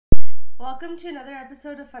Welcome to another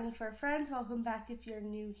episode of Funny for Friends. Welcome back if you're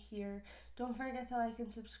new here. Don't forget to like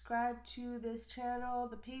and subscribe to this channel,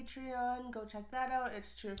 the Patreon. Go check that out.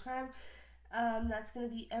 It's true crime. That's going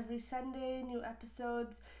to be every Sunday, new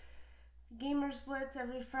episodes. Gamer Splits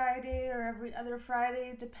every Friday or every other Friday.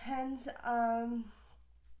 It depends. And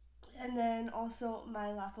then also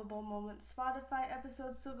my Laughable Moments Spotify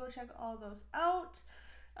episodes. So go check all those out.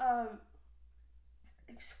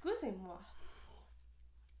 Excusez-moi.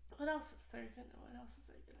 What else is I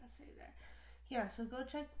gonna say there? Yeah, so go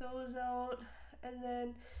check those out. And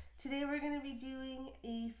then today we're gonna be doing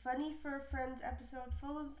a Funny for Friends episode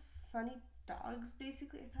full of funny dogs.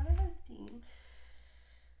 Basically, I thought I had a theme.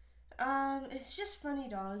 It's just funny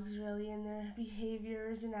dogs, really, and their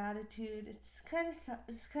behaviors and attitude. It's kind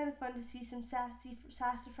of fun to see some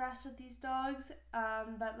sassafras with these dogs.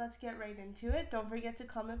 But let's get right into it. Don't forget to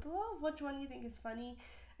comment below which one you think is funny,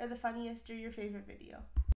 or the funniest, or your favorite video.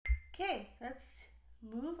 Okay, let's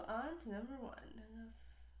move on to number one.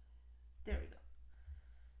 There we go.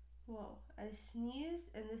 Whoa, I sneezed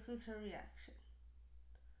and this was her reaction.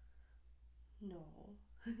 No.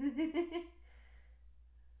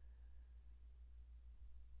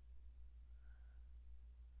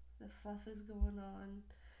 The fluff is going on.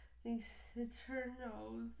 Thinks it's her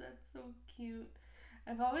nose. That's so cute.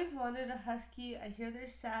 I've always wanted a husky. I hear they're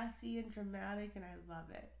sassy and dramatic and I love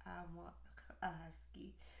it. I want a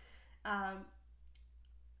husky.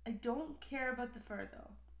 I don't care about the fur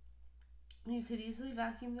though. You could easily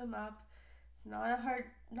vacuum them up. It's not a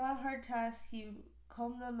hard task. You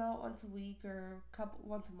comb them out once a week or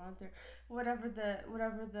once a month or whatever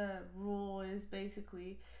the rule is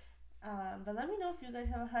basically. But let me know if you guys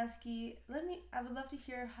have a husky. I would love to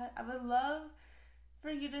hear. I would love for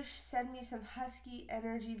you to send me some husky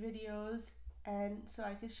energy videos, and so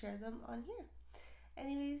I could share them on here.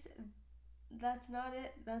 Anyways, that's not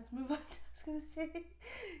it. Let's move on. I was gonna say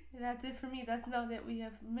that's it for me. That's not it. We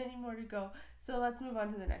have many more to go. So let's move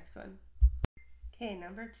on to the next one. Okay,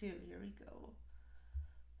 number 2. Here we go.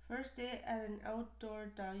 First day at an outdoor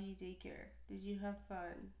doggy daycare. Did you have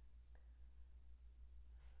fun?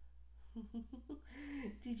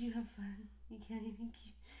 Did you have fun? You can't even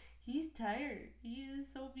keep. He's tired. He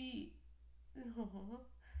is so beat.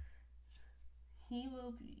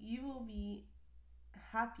 You will be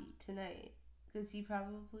happy tonight because he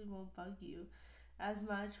probably won't bug you as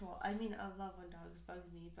much. Well, I mean, I love when dogs bug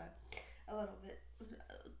me, but a little bit.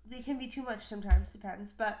 They can be too much sometimes,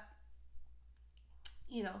 depends. But,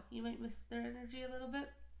 you know, you might miss their energy a little bit.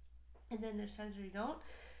 And then there's times where you don't.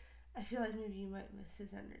 I feel like maybe you might miss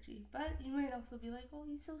his energy. But you might also be like, oh,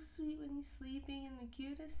 he's so sweet when he's sleeping and the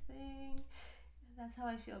cutest thing. And that's how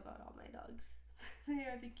I feel about all my dogs. They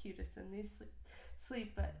are the cutest when they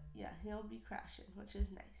sleep. But yeah, he'll be crashing, which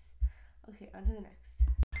is nice. Okay, on to the next.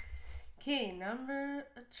 Okay, number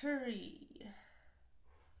 3.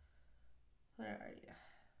 Where are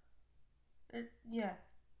you? Yeah,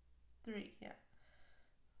 3, yeah.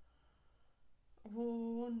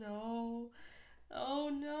 Oh no. Oh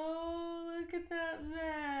no, look at that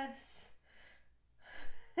mess.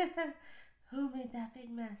 Who made that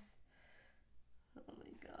big mess? Oh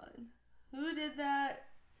my god. Who did that?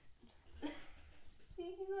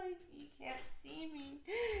 He's like, you can't see me.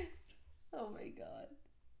 Oh my god.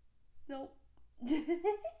 Nope.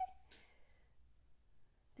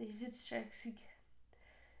 David strikes again.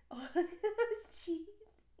 Oh, look at his teeth.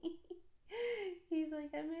 He's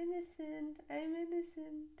like, I'm innocent.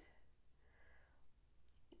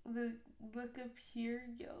 The look of pure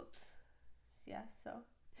guilt. Yeah, so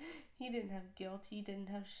he didn't have guilt. He didn't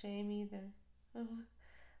have shame either. Oh,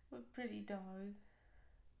 what pretty dog.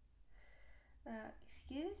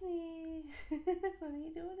 Excuse me. What are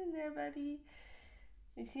you doing in there, buddy?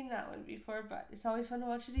 We've seen that one before, but it's always fun to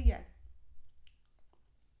watch it again.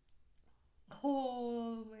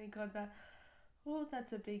 Oh my god,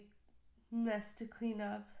 that's a big mess to clean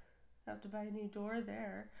up. I have to buy a new door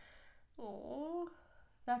there. Oh,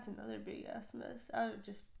 that's another big ass mess. I would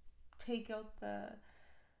just take out the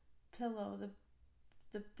pillow,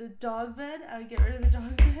 the dog bed. I would get rid of the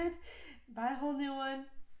dog bed, buy a whole new one.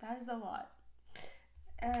 That is a lot.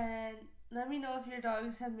 And let me know if your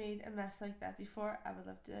dogs have made a mess like that before. I would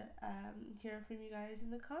love to hear from you guys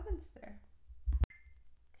in the comments there.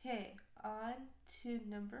 Okay, on to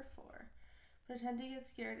number 4. Pretend to get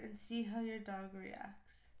scared and see how your dog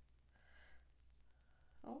reacts.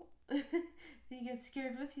 Oh, he gets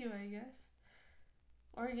scared with you, I guess.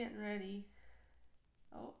 Or getting ready.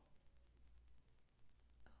 Oh.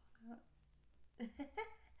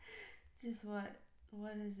 Just what?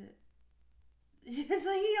 What is it? It's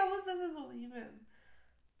like he almost doesn't believe him.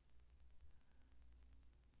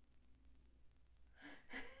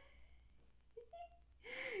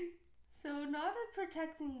 So not a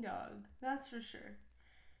protecting dog, that's for sure.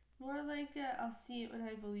 More like I'll see it when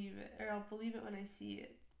I believe it, or I'll believe it when I see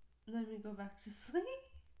it. Let me go back to sleep.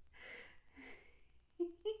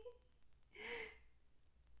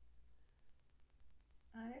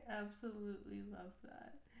 I absolutely love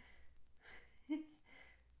that.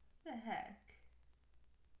 The heck?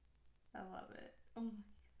 I love it. Oh my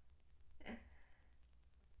god.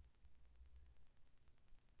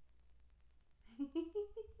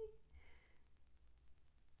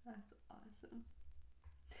 That's awesome.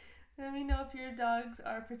 Let me know if your dogs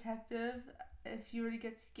are protective, if you were to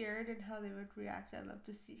get scared, and how they would react. I'd love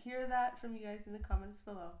to hear that from you guys in the comments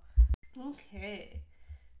below. Okay,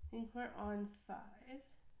 I think we're on 5. Here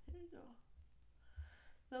we go.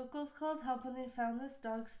 Locals called help when they found this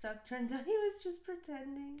dog stuck. Turns out he was just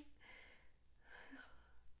pretending.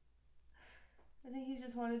 I think he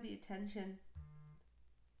just wanted the attention.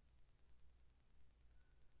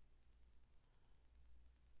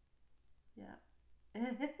 Yeah.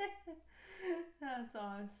 That's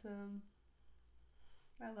awesome.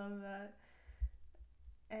 I love that.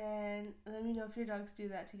 And let me know if your dogs do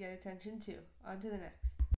that to get attention too. On to the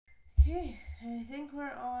next. Okay, I think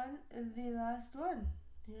we're on the last one.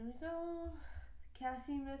 Here we go.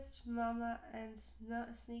 Cassie missed Mama and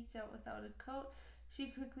sneaked out without a coat. She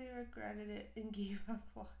quickly regretted it and gave up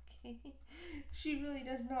walking. She really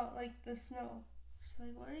does not like the snow. She's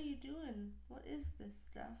like, what are you doing? What is this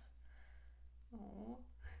stuff? Oh.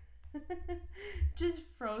 Just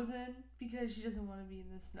frozen because she doesn't want to be in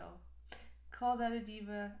the snow. Call that a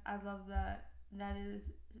diva. I love that. That is,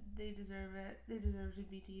 they deserve it. They deserve to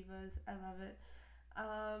be divas. I love it.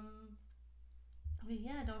 But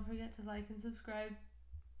yeah, don't forget to like and subscribe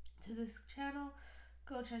to this channel.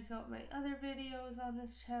 Go check out my other videos on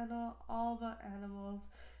this channel, all about animals,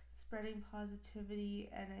 spreading positivity,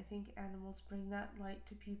 and I think animals bring that light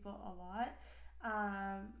to people a lot.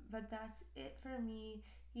 But that's it for me.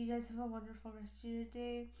 You guys have a wonderful rest of your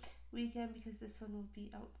day, weekend, because this one will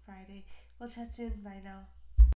be out Friday. We'll chat soon. Bye now.